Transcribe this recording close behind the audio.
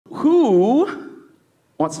Who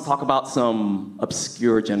wants to talk about some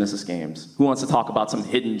obscure Genesis games? Who wants to talk about some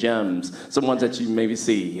hidden gems? Some ones that you maybe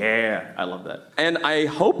see? Yeah, I love that. And I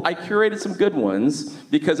hope I curated some good ones,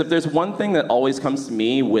 because if there's one thing that always comes to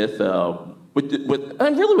me with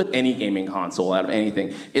and really with any gaming console out of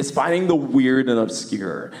anything, is finding the weird and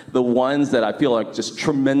obscure. The ones that I feel like just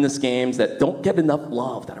tremendous games that don't get enough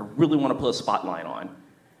love, that I really want to put a spotlight on.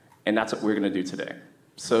 And that's what we're going to do today.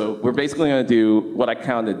 So we're basically going to do what I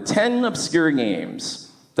counted 10 obscure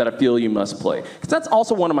games that I feel you must play. Because that's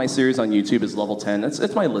also one of my series on YouTube, is Level 10.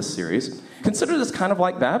 It's my list series. Consider this kind of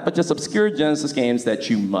like that, but just obscure Genesis games that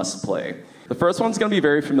you must play. The first one's going to be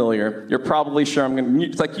very familiar. You're probably sure I'm going to,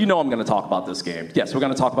 it's like, you know I'm going to talk about this game. Yes, we're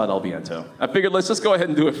going to talk about El Viento. I figured let's just go ahead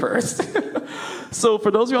and do it first. So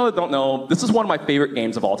for those of y'all that don't know, this is one of my favorite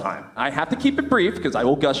games of all time. I have to keep it brief because I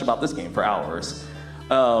will gush about this game for hours.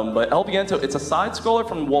 But El Viento, it's a side scroller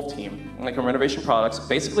from Wolf Team, like a Renovation Products.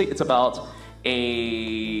 Basically, it's about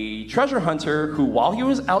a treasure hunter who, while he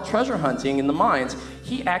was out treasure hunting in the mines,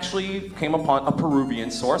 he actually came upon a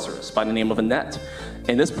Peruvian sorceress by the name of Annette.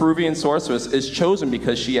 And this Peruvian sorceress is chosen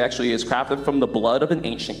because she actually is crafted from the blood of an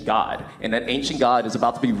ancient god. And that ancient god is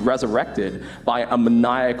about to be resurrected by a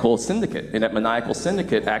maniacal syndicate. And that maniacal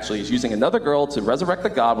syndicate actually is using another girl to resurrect the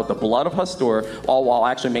god with the blood of Hastur, all while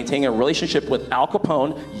actually maintaining a relationship with Al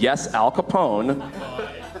Capone. Yes, Al Capone.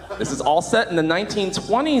 This is all set in the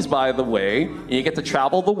 1920s, by the way. And you get to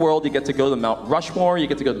travel the world. You get to go to Mount Rushmore. You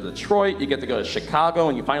get to go to Detroit. You get to go to Chicago.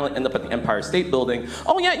 And you finally end up at the Empire State Building.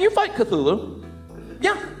 Oh, yeah, you fight Cthulhu.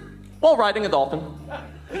 Yeah, while riding a dolphin.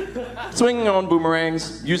 Swinging on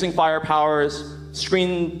boomerangs, using fire powers,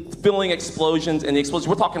 screen-filling explosions. And the explosions,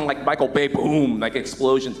 we're talking like Michael Bay, boom, like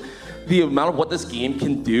explosions. The amount of what this game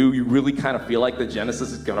can do, you really kind of feel like the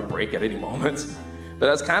Genesis is going to break at any moment. But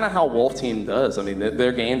that's kind of how Wolf Team does. I mean,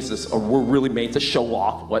 their games were really made to show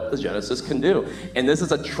off what the Genesis can do. And this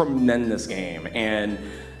is a tremendous game. And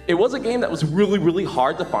it was a game that was really, really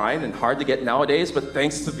hard to find and hard to get nowadays, but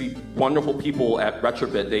thanks to the wonderful people at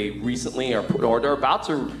Retrobit, they recently they're about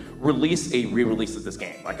to release a re-release of this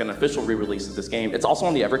game, like an official re-release of this game. It's also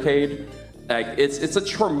on the Evercade. Like, it's a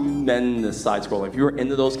tremendous side-scroller. If you're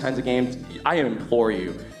into those kinds of games, I implore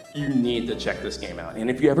you, you need to check this game out. And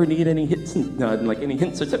if you ever need any hints, any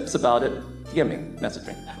hints or tips about it, DM me, message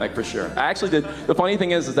me, like for sure. I actually did. The funny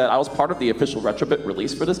thing is that I was part of the official Retrobit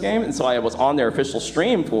release for this game, and so I was on their official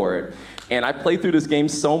stream for it. And I played through this game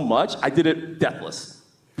so much, I did it deathless,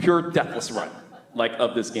 pure deathless run, like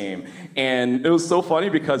of this game. And it was so funny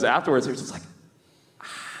because afterwards it was just like,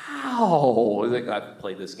 how? I've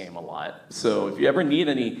played this game a lot. So if you ever need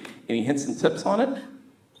any hints and tips on it,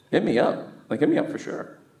 hit me up. Like, hit me up for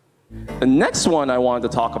sure. The next one I wanted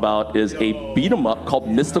to talk about is a beat 'em up called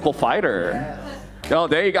Mystical Fighter. Oh,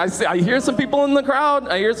 there you guys. I hear some people in the crowd.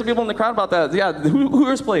 I hear some people in the crowd about that. Yeah, who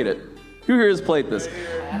here's played it? Who here has played this?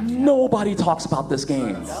 Nobody talks about this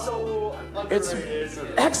game. It's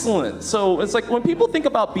excellent. So it's like when people think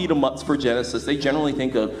about beat 'em ups for Genesis, they generally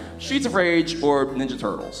think of Streets of Rage or Ninja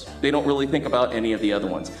Turtles. They don't really think about any of the other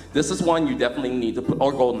ones. This is one you definitely need to put,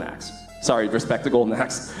 or Golden Axe. Sorry, respect to Golden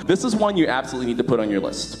Axe. This is one you absolutely need to put on your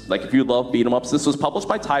list. Like, if you love beat 'em ups, this was published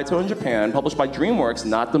by Taito in Japan, published by DreamWorks,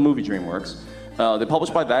 not the movie DreamWorks. They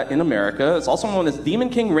published by that in America. It's also known as Demon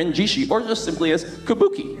King Renjishi, or just simply as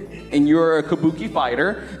Kabuki. And you're a Kabuki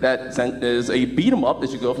fighter that is a beat 'em up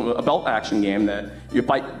as you go from a belt action game that you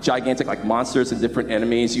fight gigantic like monsters and different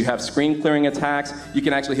enemies. You have screen clearing attacks. You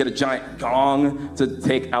can actually hit a giant gong to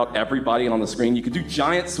take out everybody on the screen. You can do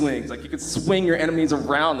giant swings, like you could swing your enemies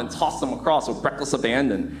around and toss them across with reckless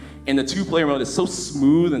abandon. And the two-player mode is so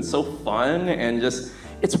smooth and so fun, and just,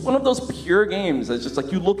 it's one of those pure games that's just like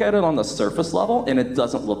you look at it on the surface level and it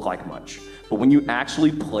doesn't look like much. But when you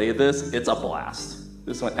actually play this, it's a blast.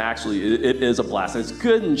 This one actually, it is a blast. And it's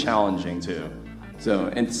good and challenging too.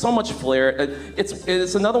 So, and so much flair.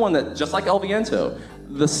 It's another one that, just like El Viento,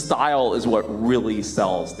 the style is what really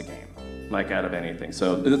sells the game, like out of anything.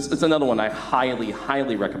 So it's another one I highly,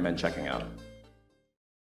 highly recommend checking out.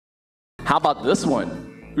 How about this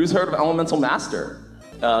one? Who's heard of Elemental Master?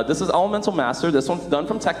 This is Elemental Master. This one's done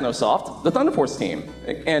from Technosoft, the Thunder Force team.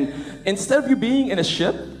 And instead of you being in a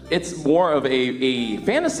ship, it's more of a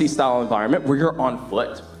fantasy-style environment where you're on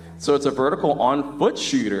foot. So it's a vertical on-foot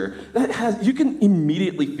shooter that has, you can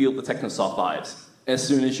immediately feel the Technosoft vibes as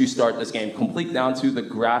soon as you start this game, complete down to the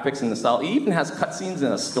graphics and the style. It even has cutscenes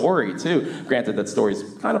and a story too. Granted, that story is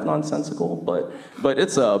kind of nonsensical, but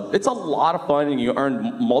it's a lot of fun, and you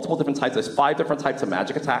earn multiple different types. There's 5 different types of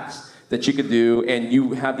magic attacks that you could do, and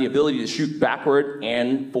you have the ability to shoot backward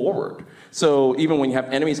and forward. So even when you have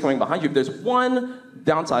enemies coming behind you, there's one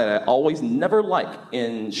downside I always never like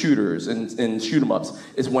in shooters and in shoot 'em ups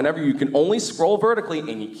is whenever you can only scroll vertically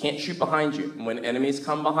and you can't shoot behind you. And when enemies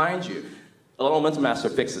come behind you, Elemental Master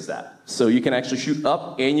fixes that. So you can actually shoot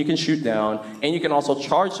up and you can shoot down, and you can also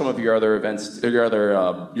charge some of your other events, or your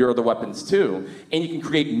other weapons too. And you can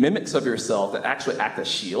create mimics of yourself that actually act as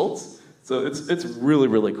shields. So it's really,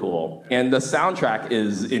 really cool. And the soundtrack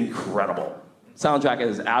is incredible. Soundtrack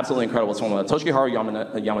is absolutely incredible. It's from Toshiharu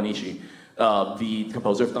Yamanishi, the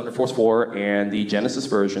composer of Thunder Force 4 and the Genesis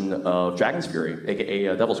version of Dragon's Fury,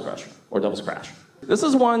 aka Devil's Crush, or Devil's Crash. This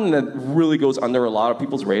is one that really goes under a lot of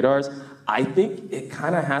people's radars. I think it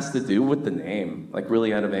kind of has to do with the name, like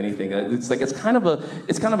really out of anything. It's kind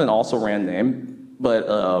of an also-ran name,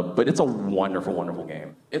 but it's a wonderful, wonderful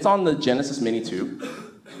game. It's on the Genesis Mini 2,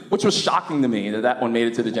 which was shocking to me that one made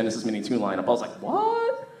it to the Genesis Mini 2 lineup. I was like,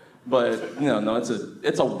 what? But no,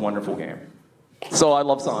 it's a wonderful game. So I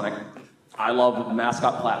love Sonic. I love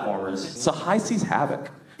mascot platformers. So High Seas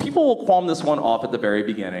Havoc. People will qualm this one off at the very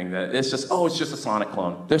beginning, that it's just a Sonic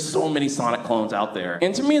clone. There's so many Sonic clones out there.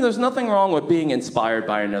 And to me, there's nothing wrong with being inspired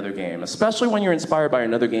by another game, especially when you're inspired by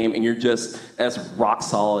another game and you're just as rock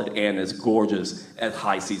solid and as gorgeous as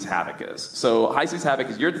High Seas Havoc is. So High Seas Havoc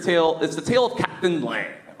is it's the tale of Captain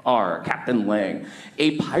Lang,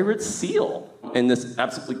 a pirate seal in this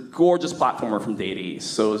absolutely gorgeous platformer from Data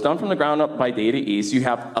East. So it's done from the ground up by Data East. You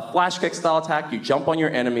have a flash kick style attack, you jump on your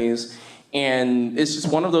enemies, and it's just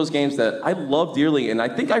one of those games that I love dearly, and I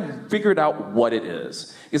think I figured out what it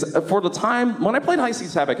is. Because for the time, when I played High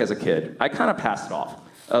Seas Havoc as a kid, I kind of passed it off.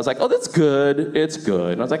 I was like, oh, that's good, it's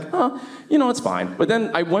good. And I was like, oh, it's fine. But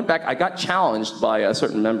then I went back, I got challenged by a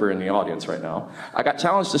certain member in the audience right now. I got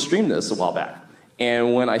challenged to stream this a while back.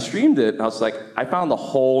 And when I streamed it, I was like, I found a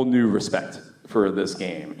whole new respect for this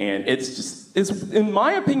game. And it's in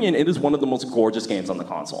my opinion, it is one of the most gorgeous games on the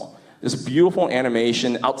console. This beautiful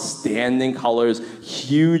animation, outstanding colors,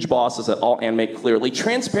 huge bosses that all animate clearly.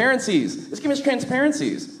 Transparencies. This game has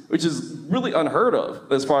transparencies, which is really unheard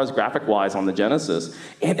of as far as graphic-wise on the Genesis.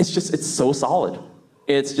 And it's so solid.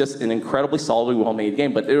 It's just an incredibly solidly well-made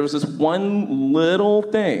game. But there was this one little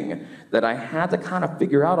thing that I had to kind of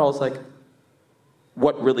figure out. I was like,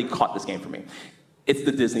 what really caught this game for me? It's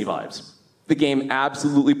the Disney vibes. The game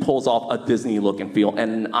absolutely pulls off a Disney look and feel.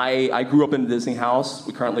 And I grew up in a Disney house.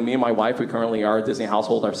 Me and my wife, we currently are a Disney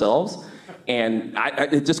household ourselves. And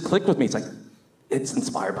it just clicked with me. It's like, it's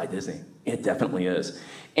inspired by Disney. It definitely is.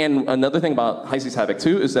 And another thing about High Seas Havoc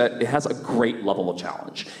 2 is that it has a great level of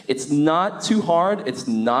challenge. It's not too hard. It's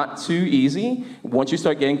not too easy. Once you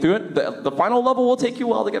start getting through it, the final level will take you a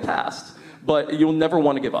while to get past. But you'll never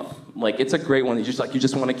want to give up. Like, it's a great one. You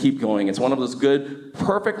just want to keep going. It's one of those good,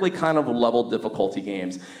 perfectly kind of level difficulty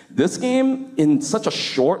games. This game, in such a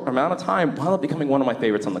short amount of time, wound up becoming one of my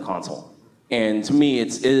favorites on the console. And to me,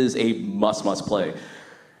 it is a must play.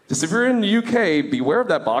 Just if you're in the UK, beware of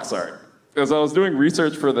that box art. As I was doing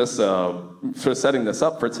research for this, for setting this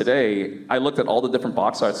up for today, I looked at all the different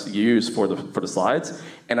box arts to use for the slides,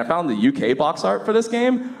 and I found the UK box art for this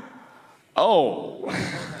game. Oh,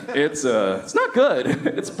 it's not good.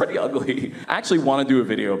 It's pretty ugly. I actually want to do a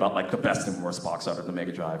video about like the best and worst box art of the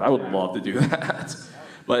Mega Drive. I would love to do that,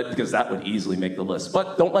 because that would easily make the list.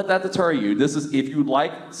 But don't let that deter you. This is, if you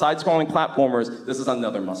like side-scrolling platformers, this is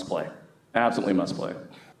another must-play. Absolutely must-play.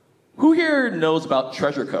 Who here knows about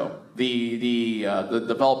Treasure Co? The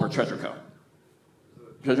developer Treasure Co.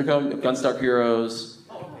 Treasure Co, Gunstar Heroes,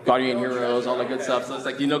 Guardian Heroes, all that good stuff. So it's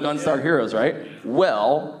like, Gunstar Heroes, right?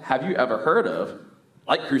 Well, have you ever heard of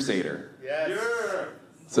Light Crusader? Yes. Yeah.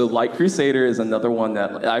 So Light Crusader is another one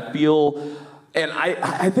that I feel, and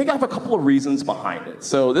I think I have a couple of reasons behind it.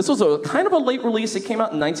 So this was a kind of a late release. It came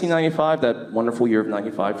out in 1995, that wonderful year of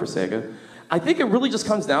 95 for Sega. I think it really just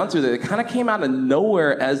comes down to that it kind of came out of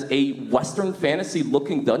nowhere as a Western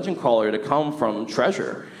fantasy-looking dungeon crawler to come from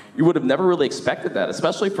Treasure. You would have never really expected that,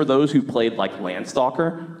 especially for those who played like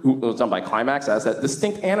Landstalker, who was done by Climax, as that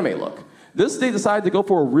distinct anime look. This, they decided to go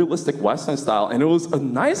for a realistic Western style, and it was a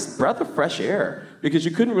nice breath of fresh air, because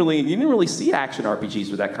you didn't really see action RPGs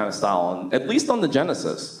with that kind of style, at least on the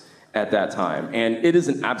Genesis at that time. And it is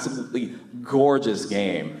an absolutely gorgeous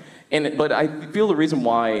game. But I feel the reason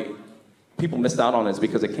why people missed out on it is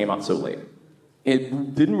because it came out so late.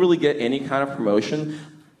 It didn't really get any kind of promotion.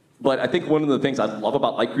 But I think one of the things I love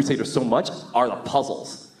about Light Crusader so much are the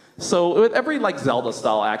puzzles. So with every like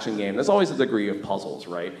Zelda-style action game, there's always a degree of puzzles,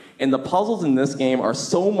 right? And the puzzles in this game are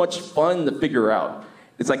so much fun to figure out.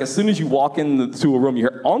 It's like as soon as you walk into a room, you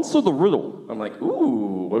hear, answer the riddle. I'm like,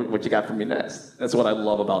 ooh, what you got for me next. That's what I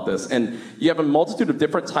love about this. And you have a multitude of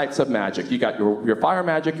different types of magic. You got your fire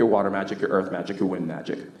magic, your water magic, your earth magic, your wind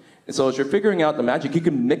magic. And so as you're figuring out the magic, you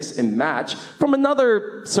can mix and match from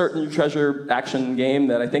another certain treasure action game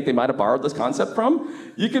that I think they might have borrowed this concept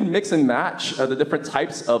from. You can mix and match the different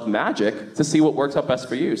types of magic to see what works out best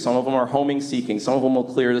for you. Some of them are homing seeking, some of them will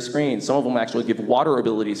clear the screen, some of them actually give water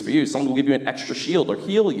abilities for you, some will give you an extra shield or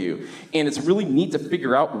heal you. And it's really neat to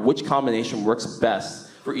figure out which combination works best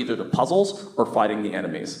for either the puzzles or fighting the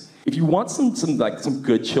enemies. If you want some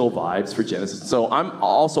good chill vibes for Genesis, so I'm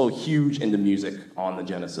also huge into music on the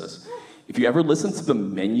Genesis. If you ever listen to the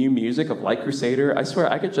menu music of Light Crusader, I swear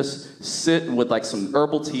I could just sit with like some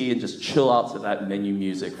herbal tea and just chill out to that menu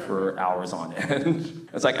music for hours on end.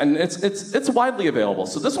 It's widely available.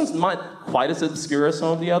 So this one's not quite as obscure as some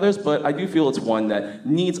of the others, but I do feel it's one that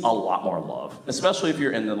needs a lot more love, especially if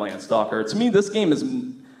you're in the Landstalker. To me, this game is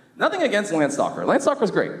nothing against Landstalker.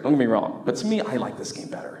 Landstalker's great, don't get me wrong, but to me, I like this game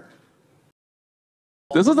better.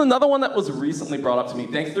 This is another one that was recently brought up to me,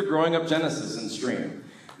 thanks to growing up Genesis in stream.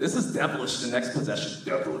 This is Devilish, The Next Possession.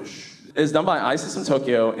 Devilish. It's done by iSystem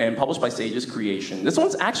Tokyo and published by Sage's Creation. This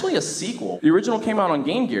one's actually a sequel. The original came out on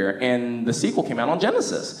Game Gear, and the sequel came out on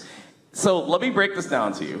Genesis. So let me break this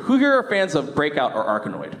down to you. Who here are fans of Breakout or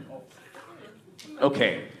Arkanoid?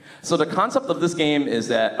 Okay. So the concept of this game is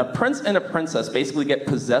that a prince and a princess basically get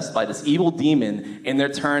possessed by this evil demon, and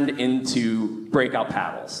they're turned into breakout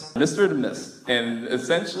paddles. Mr. and Miss. And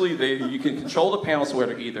essentially, you can control the panels where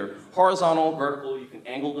they're either horizontal, vertical, you can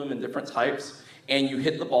angle them in different types, and you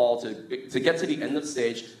hit the ball to get to the end of the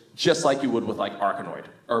stage, just like you would with like Arkanoid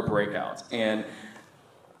or Breakout. And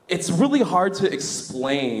it's really hard to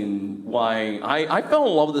explain why I fell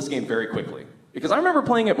in love with this game very quickly. Because I remember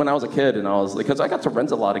playing it when I was a kid, and because I got to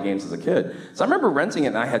rent a lot of games as a kid. So I remember renting it,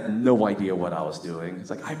 and I had no idea what I was doing. It's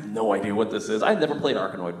like, I have no idea what this is. I had never played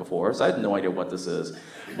Arkanoid before, so I had no idea what this is.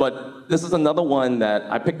 But this is another one that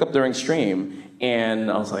I picked up during stream, and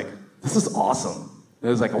I was like, this is awesome. It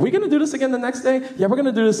was like, are we gonna do this again the next day? Yeah, we're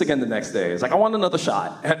gonna do this again the next day. It's like, I want another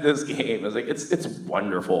shot at this game. It's like, it's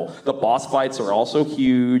wonderful. The boss fights are also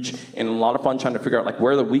huge, and a lot of fun trying to figure out like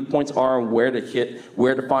where the weak points are and where to hit,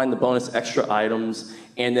 where to find the bonus extra items.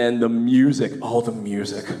 And then the music,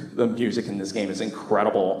 the music in this game is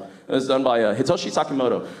incredible. It was done by Hitoshi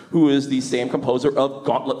Sakimoto, who is the same composer of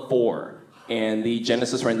Gauntlet 4. And the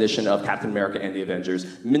Genesis rendition of Captain America and the Avengers.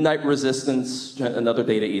 Midnight Resistance, another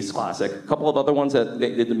Data East classic. A couple of other ones that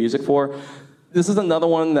they did the music for. This is another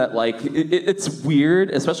one that, like, it's weird,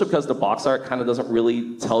 especially because the box art kind of doesn't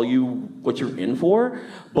really tell you what you're in for.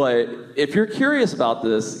 But if you're curious about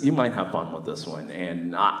this, you might have fun with this one.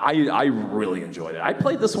 And I really enjoyed it. I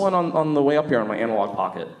played this one on the way up here on my Analog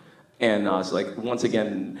Pocket. And I was like, once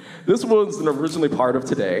again, this wasn't originally part of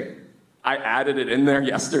today. I added it in there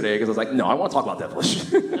yesterday because I was like, no, I want to talk about Devilish.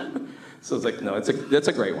 So it's like, no, it's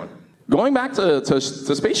a great one. Going back to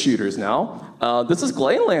space shooters now, this is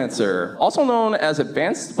Glay Lancer, also known as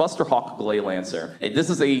Advanced Buster Hawk Glay Lancer.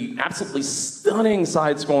 This is a absolutely stunning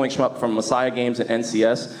side-scrolling shmup from Messiah Games and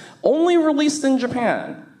NCS, only released in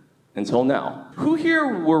Japan until now. Who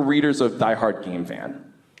here were readers of Die Hard Game Fan?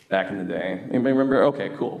 Back in the day. Anybody remember? Okay,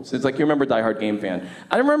 cool. So it's like you remember Die Hard Game Fan.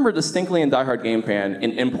 I remember distinctly in Die Hard Game Fan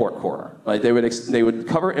in Import Corner. Like they would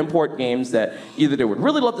cover import games that either they would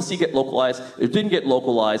really love to see get localized, or didn't get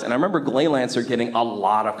localized, and I remember Glay Lancer getting a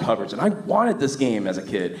lot of coverage, and I wanted this game as a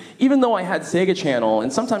kid. Even though I had Sega Channel,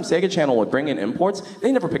 and sometimes Sega Channel would bring in imports,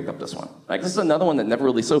 they never picked up this one. Like this is another one that never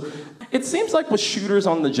really, so it seems like with shooters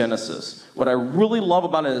on the Genesis, what I really love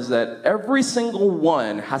about it is that every single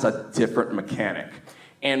one has a different mechanic.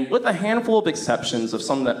 And with a handful of exceptions of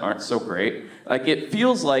some that aren't so great, like it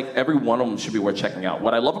feels like every one of them should be worth checking out.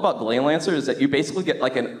 What I love about Glay Lancer is that you basically get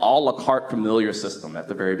like an a la carte familiar system at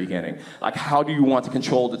the very beginning. Like how do you want to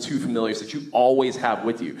control the two familiars that you always have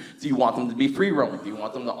with you? Do you want them to be free roaming? Do you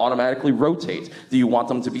want them to automatically rotate? Do you want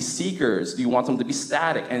them to be seekers? Do you want them to be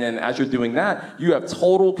static? And then as you're doing that, you have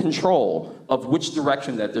total control of which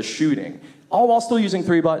direction that they're shooting, all while still using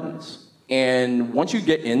 3 buttons. And once you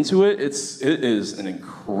get into it, it is an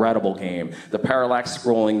incredible game. The parallax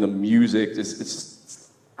scrolling, the music, it's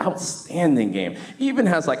outstanding game. It even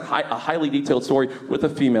has like a highly detailed story with a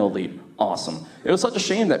female lead. Awesome. It was such a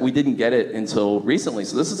shame that we didn't get it until recently.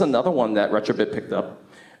 So this is another one that Retrobit picked up,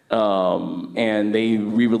 and they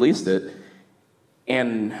re-released it.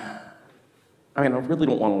 And I mean, I really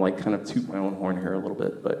don't want to like kind of toot my own horn here a little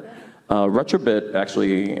bit, but Retrobit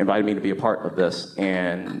actually invited me to be a part of this,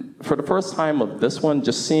 and for the first time of this one,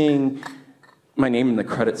 just seeing my name in the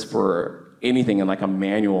credits for anything in like a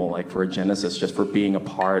manual, like for a Genesis, just for being a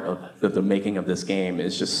part of the making of this game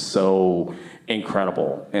is just so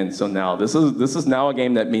incredible. And so now this is now a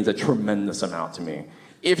game that means a tremendous amount to me.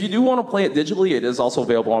 If you do want to play it digitally, it is also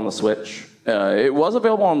available on the Switch. It was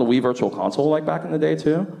available on the Wii Virtual Console like back in the day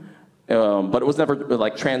too, but it was never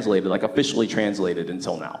like translated, like officially translated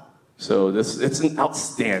until now. So it's an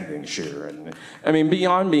outstanding shooter, and I mean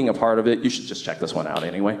beyond being a part of it, you should just check this one out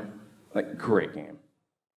anyway. Like, great game.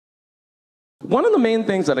 One of the main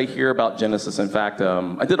things that I hear about Genesis, in fact,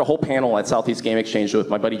 I did a whole panel at Southeast Game Exchange with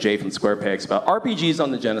my buddy Jay from Square Pegs about RPGs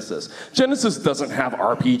on the Genesis. Genesis doesn't have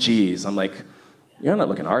RPGs. I'm like, you're not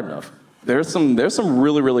looking hard enough. There's some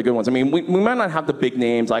really, really good ones. I mean, we might not have the big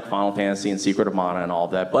names like Final Fantasy and Secret of Mana and all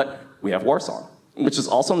of that, but we have Warsong, which is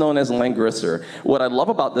also known as Langrisser. What I love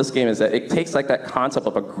about this game is that it takes like that concept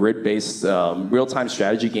of a grid-based real-time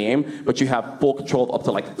strategy game, but you have full control of up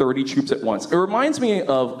to like 30 troops at once. It reminds me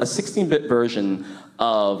of a 16-bit version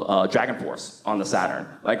of Dragon Force on the Saturn.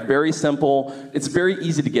 Like, very simple. It's very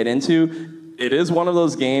easy to get into. It is one of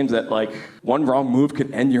those games that, like, one wrong move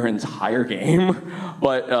could end your entire game,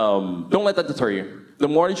 but don't let that deter you. The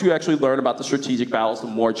more that you actually learn about the strategic battles, the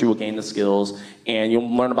more that you will gain the skills, and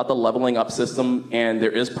you'll learn about the leveling up system, and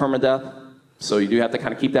there is permadeath, so you do have to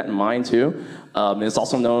kind of keep that in mind, too. It's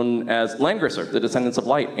also known as Langrisser, the Descendants of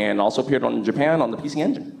Light, and also appeared in Japan on the PC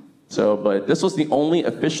Engine. So, but this was the only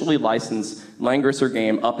officially licensed Langrisser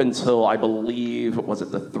game up until, I believe, was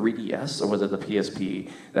it the 3DS or was it the PSP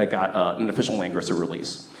that got an official Langrisser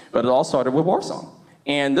release? But it all started with Warsong.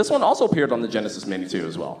 And this one also appeared on the Genesis Mini 2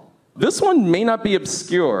 as well. This one may not be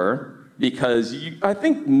obscure because I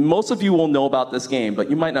think most of you will know about this game, but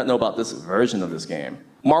you might not know about this version of this game.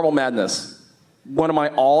 Marble Madness, one of my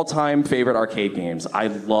all-time favorite arcade games. I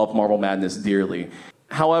love Marble Madness dearly.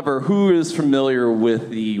 However, who is familiar with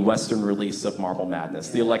the Western release of Marble Madness,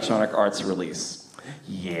 the Electronic Arts release?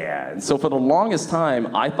 Yeah, and so for the longest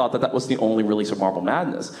time, I thought that that was the only release of Marble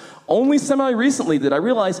Madness. Only semi-recently did I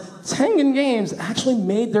realize Tengen Games actually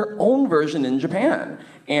made their own version in Japan.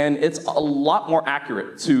 And it's a lot more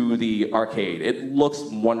accurate to the arcade. It looks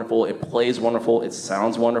wonderful, it plays wonderful, it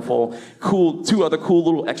sounds wonderful. Cool, two other cool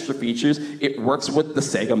little extra features. It works with the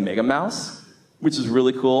Sega Mega Mouse, which is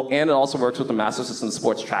really cool, and it also works with the Master System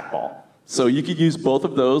Sports Trackball. So you could use both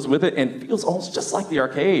of those with it, and it feels almost just like the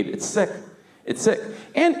arcade. It's sick. It's sick.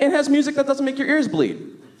 And it has music that doesn't make your ears bleed.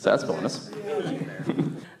 So that's a bonus.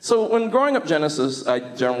 So when growing up Genesis, I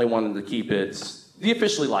generally wanted to keep it the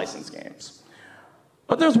officially licensed games.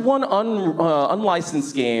 But there's one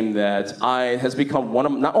unlicensed game that has become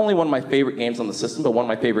not only one of my favorite games on the system, but one of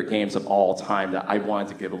my favorite games of all time that I wanted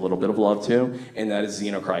to give a little bit of love to, and that is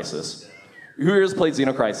Xenocrisis. Who here has played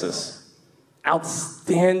Xenocrisis?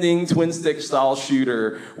 Outstanding twin-stick style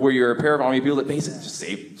shooter where you're a pair of army people that basically just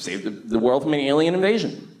save the world from an alien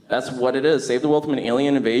invasion. That's what it is. Save the world from an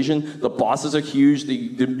alien invasion. The bosses are huge.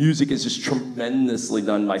 The music is just tremendously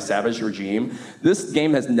done by Savage Regime. This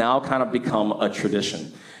game has now kind of become a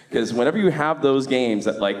tradition. Because whenever you have those games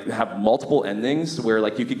that like have multiple endings, where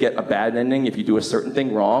like you could get a bad ending if you do a certain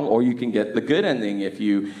thing wrong, or you can get the good ending if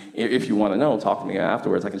you want to know. Talk to me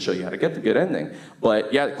afterwards. I can show you how to get the good ending.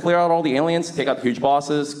 But yeah, clear out all the aliens, take out the huge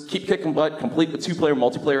bosses, keep kicking butt, complete with 2-player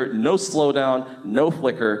multiplayer, no slowdown, no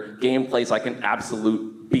flicker. Game plays like an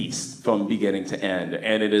absolute beast from beginning to end,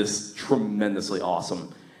 and it is tremendously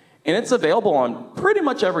awesome. And it's available on pretty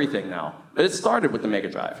much everything now. But it started with the Mega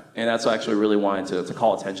Drive, and that's why I actually really wanted to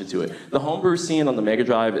call attention to it. The homebrew scene on the Mega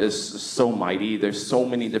Drive is so mighty. There's so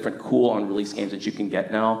many different cool unreleased games that you can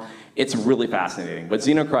get now. It's really fascinating. But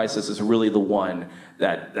Xenocrisis is really the one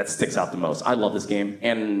that sticks out the most. I love this game,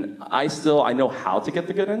 and I know how to get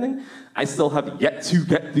the good ending. I still have yet to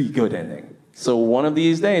get the good ending. So one of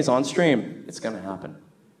these days on stream, it's gonna happen.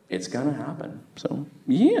 It's gonna happen. So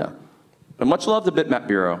yeah. But much love to Bitmap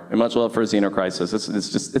Bureau, and much love for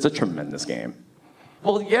Xenocrisis. It's a tremendous game.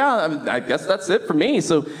 Well, yeah, I guess that's it for me.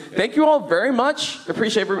 So thank you all very much.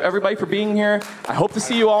 Appreciate everybody for being here. I hope to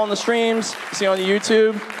see you all on the streams, see you on the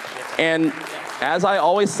YouTube. And as I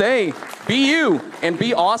always say, be you and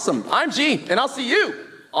be awesome. I'm G, and I'll see you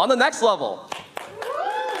on the next level.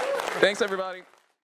 Thanks, everybody.